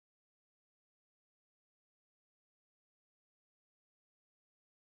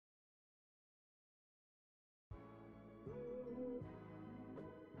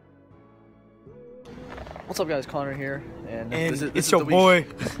What's up, guys? Connor here, and this it's your boy.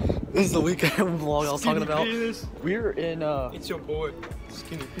 This is the weekend vlog I was talking about. Penis. We're in It's your boy,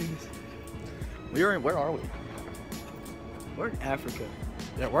 Skinny Penis. We're in, where are we? We're in Africa.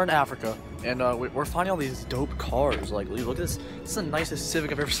 Yeah, we're in Africa, and we're finding all these dope cars. Like, look at this. This is the nicest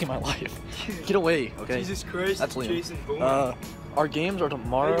Civic I've ever seen in my life. Get away, okay? Jesus Christ. That's Liam. Jason Bourne. Our games are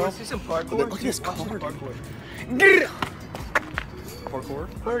tomorrow. Hey, you want to see some parkour? Look at this car, Watch some dude. parkour. Parkour?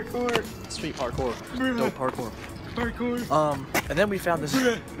 Parkour. Sweet parkour. Dope parkour. Parkour. And then we found this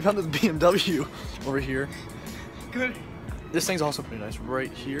BMW over here. Good. This thing's also pretty nice,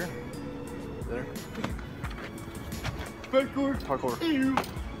 right here. There. Parkour. Ew.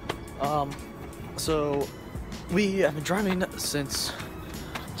 So we have been driving since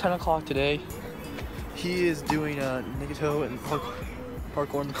 10 o'clock today. He is doing Nagato and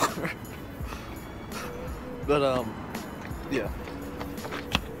parkour in the car. But yeah.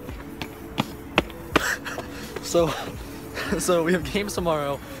 So we have games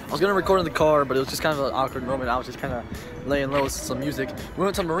tomorrow. I was gonna record in the car, but it was just kind of an awkward moment. I was just kind of laying low with some music. We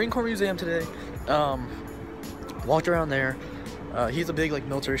went to the Marine Corps Museum today. Walked around there. He's a big like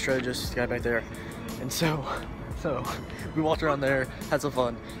military strategist guy back there, and so we walked around there, had some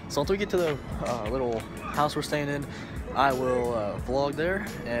fun. So until we get to the little house we're staying in, I will vlog there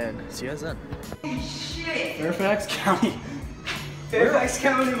and see you guys then. Shit! Fairfax County. Fairfax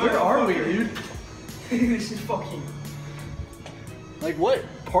County. Where are we, dude? This is fucking. Like, what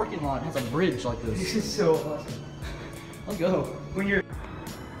parking lot has a bridge like This this? is so awesome. Let's go. When you're.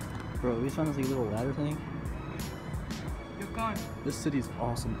 Bro, we found this like, little ladder thing. You're gone. This city's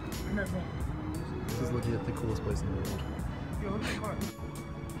awesome. This is legit the coolest place in the world. Yo, look at the car.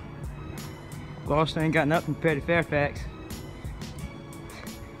 Gloucester ain't got nothing compared to Fairfax.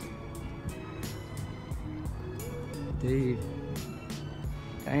 Dude.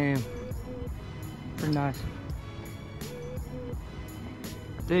 Damn. Pretty nice.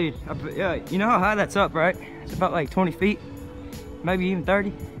 Dude, yeah, you know how high that's up, right? It's about like 20 feet, maybe even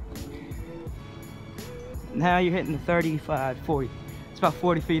 30. Now you're hitting the 35, 40. It's about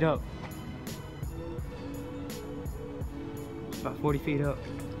 40 feet up. It's about 40 feet up.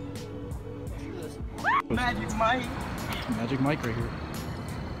 Magic Mike. Magic Mike right here.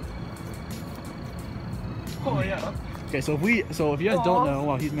 Oh yeah. Okay, so if you guys don't know,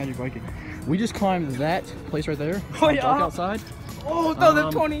 while he's Magic Biking, we just climbed that place right there. It's Oh, dark yeah. outside. Oh, throw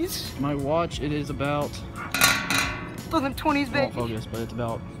them 20s. My watch, it is about, Throw them 20s, won't baby. focus, but it's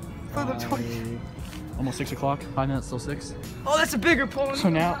about Throw them 20s. almost 6 o'clock. 5 minutes till 6. Oh, that's a bigger pole. So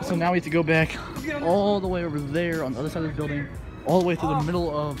now we have to go back all the way over there on the other side of the building, all the way through the middle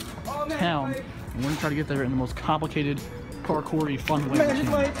of town. And we're gonna try to get there in the most complicated, parkour-y, fun way we Magic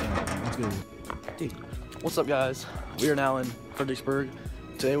can. Mike. So, let's go. Dude, what's up, guys? We are now in Fredericksburg.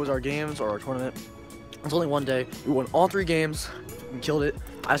 Today was our games, or our tournament. It's only one day. We won all 3 games. We killed it.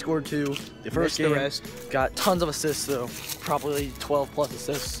 I scored 2. The first game got tons of assists, though. Probably 12 plus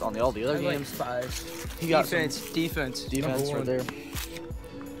assists on all the other games. 5. He got Defense defense right there.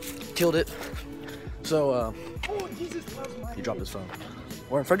 Killed it. So, Oh, Jesus loves my. he dropped his phone.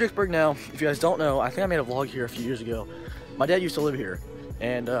 We're in Fredericksburg now. If you guys don't know, I think I made a vlog here a few years ago. My dad used to live here,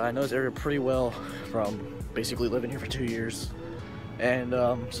 and I know this area pretty well from basically living here for 2 years. And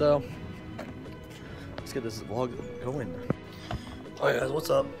so, let's get this vlog going. Alright guys, what's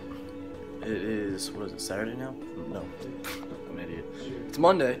up? It is, what is it, Saturday now? No, I'm an idiot. It's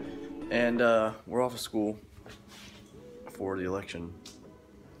Monday, and we're off of school for the election.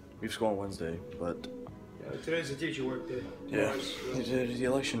 We have school on Wednesday, but Today's a teacher work day. yeah, it's the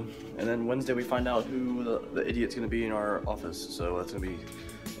election. And then Wednesday we find out who the idiot's gonna be in our office, so that's gonna be an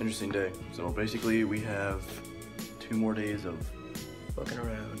interesting day. So basically we have 2 more days of Fucking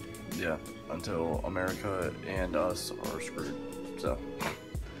around. yeah, until America and us are screwed. So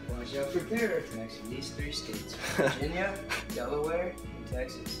Watch out for terror attacks in these 3 states: Virginia, Delaware, and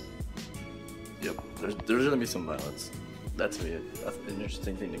Texas. yep, there's gonna be some violence. That's gonna be an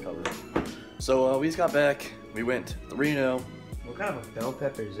interesting thing to cover. So we just got back. We went 3-0. What kind of a bell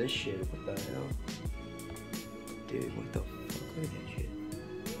pepper is this shit? What the hell? Dude, what the fuck? Look at that shit.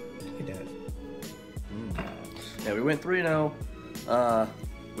 Look at that. Yeah, we went 3-0.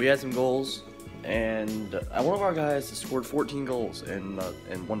 We had some goals, and one of our guys scored 14 goals in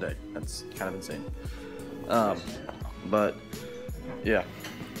one day. That's kind of insane. But yeah,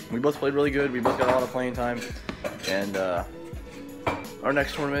 we both played really good. We both got a lot of playing time, and our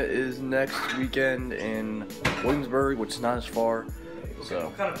next tournament is next weekend in Williamsburg, which is not as far. So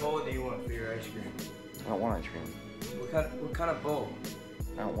What kind of bowl do you want for your ice cream? I don't want ice cream. What kind of bowl?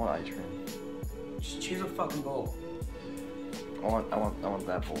 I don't want ice cream. Just choose a fucking bowl. I want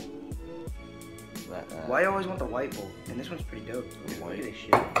that bowl. Why you always want the white bowl? And this one's pretty dope. Look at this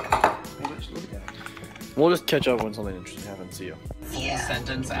shit. Look at that. We'll just catch up when something interesting happens. See you.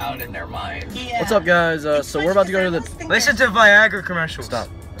 Sentence out in their mind. What's up, guys? So we're about to go to the. Listen to Viagra commercials. Stop.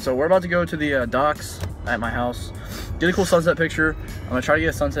 So we're about to go to the docks at my house. Get a cool sunset picture. I'm gonna try to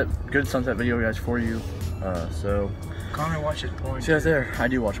get a good sunset video, guys, for you. So. Connor watches porn. See you guys there. I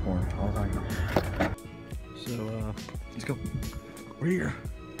do watch porn all the time. So let's go. We're here.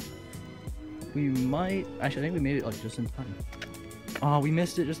 We might. Actually, I think we made it like just in time. Oh, we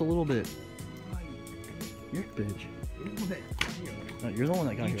missed it just a little bit. You're a bitch. No, you're the one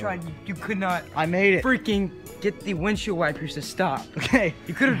that got You here. tried. You could not. I made it. Freaking get the windshield wipers to stop. Okay.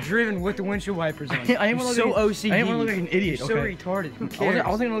 You could have driven with the windshield wipers on. I didn't want to You're look so like, OCD. I didn't want to look like an idiot. You're so okay? retarded. Who I cares?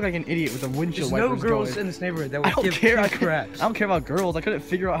 wasn't gonna look like an idiot with a windshield There's no wipers girls going. in this neighborhood that I would don't give care. two I craps. don't care about girls. I couldn't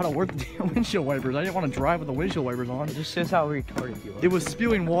figure out how to work the damn windshield wipers. I didn't want to drive with the windshield wipers on. It just shows how retarded you are. It was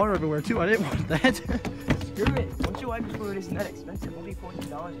spewing water everywhere too. I didn't want that. Screw it. Windshield wiper fluid isn't that expensive. Only $14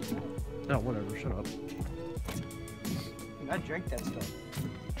 a month. No, whatever. Shut up. I drank that stuff.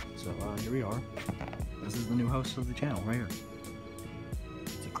 So here we are. This is the new host of the channel right here.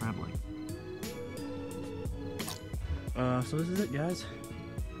 It's a crab leg. So this is it, guys.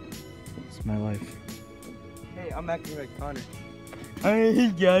 It's my life. Hey, I'm acting like Connor. Hey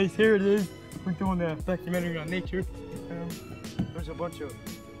guys, here it is. We're doing a documentary on nature. There's a bunch of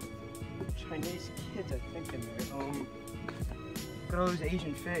Chinese kids, I think, in there. Look at all those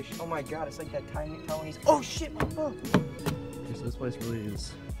Asian fish. Oh my god, it's like that tiny Taiwanese. Oh shit, my phone. This place really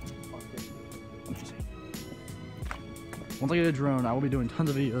is. I'm just saying. Once I get a drone, I will be doing tons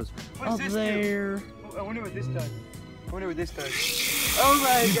of videos. What's Up this there. do? Oh, I wonder what this does. I wonder what this does. Oh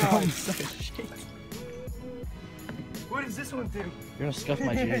my god. What does this one do? You're gonna scuff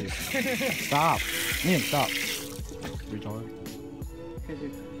my jizz. Stop. Liam, stop. Retard.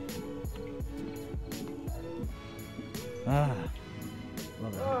 Ah.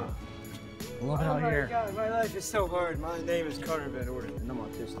 Love it. Oh. Love it out here. God, my life is so hard. My name is Connor Van Orden, and I'm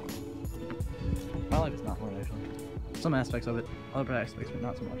autistic. My life is not hard, actually. Some aspects of it. Other aspects, but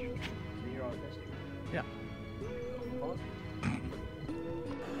not so much. You're autistic. Yeah.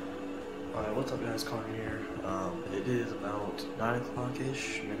 Alright, what's up, guys? Connor here. It is about 9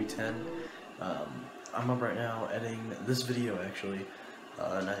 o'clock-ish, maybe 10. I'm up right now editing this video, actually.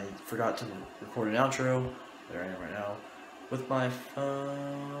 And I forgot to record an outro. There I am right now. With my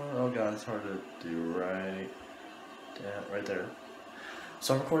phone. Oh god, it's hard to do right there.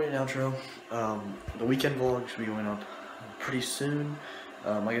 So I'm recording an outro. The weekend vlog should be going up pretty soon.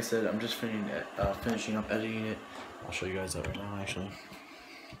 Like I said, I'm just finishing up editing it. I'll show you guys that right now, actually.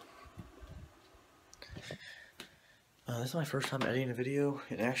 This is my first time editing a video,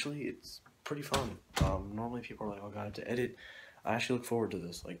 and actually, it's pretty fun. Normally people are like, oh god, I have to edit. I actually look forward to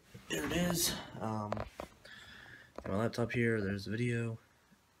this. Like, there it is. My laptop here, there's the video,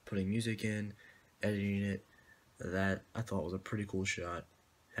 putting music in, editing it. That I thought was a pretty cool shot.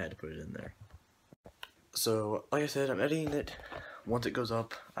 Had to put it in there. So, like I said, I'm editing it. Once it goes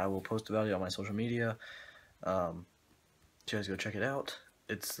up, I will post about it on my social media. You guys go check it out.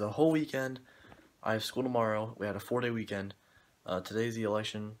 It's the whole weekend. I have school tomorrow. We had a 4-day weekend. Today's the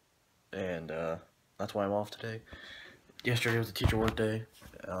election, and that's why I'm off today. Yesterday was a teacher work day.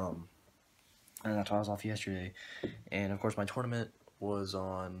 And that's why I was off yesterday. And of course my tournament was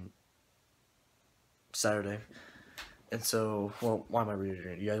on Saturday. And so, well, why am I reading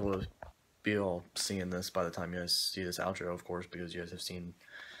it? You guys will be all seeing this by the time you guys see this outro, of course, because you guys have seen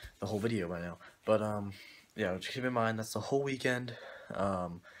the whole video by now. But yeah, just keep in mind that's the whole weekend.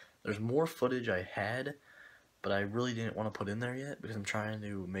 There's more footage I had, but I really didn't want to put in there yet because I'm trying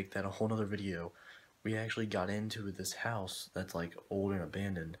to make that a whole nother video. We actually got into this house that's like old and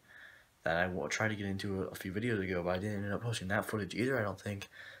abandoned that I tried to get into a few videos ago, but I didn't end up posting that footage either, I don't think,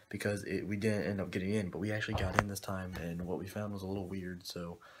 because we didn't end up getting in, but we actually got in this time, and what we found was a little weird,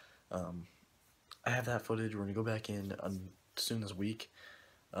 so I have that footage. We're going to go back in soon this week.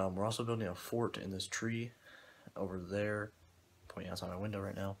 We're also building a fort in this tree over there, pointing outside my window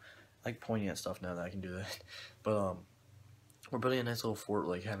right now. I like pointing at stuff now that I can do that, but we're building a nice little fort,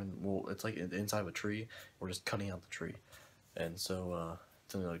 like it's like inside of a tree. We're just cutting out the tree, and so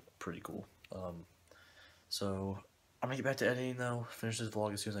it's gonna look pretty cool. So I'm gonna get back to editing though. Finish this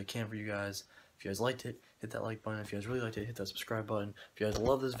vlog as soon as I can for you guys. If you guys liked it, hit that like button. If you guys really liked it, hit that subscribe button. If you guys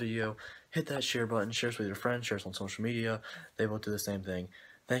love this video, hit that share button. Share it with your friends. Share it on social media. They both do the same thing.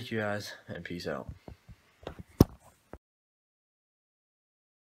 Thank you guys, and peace out.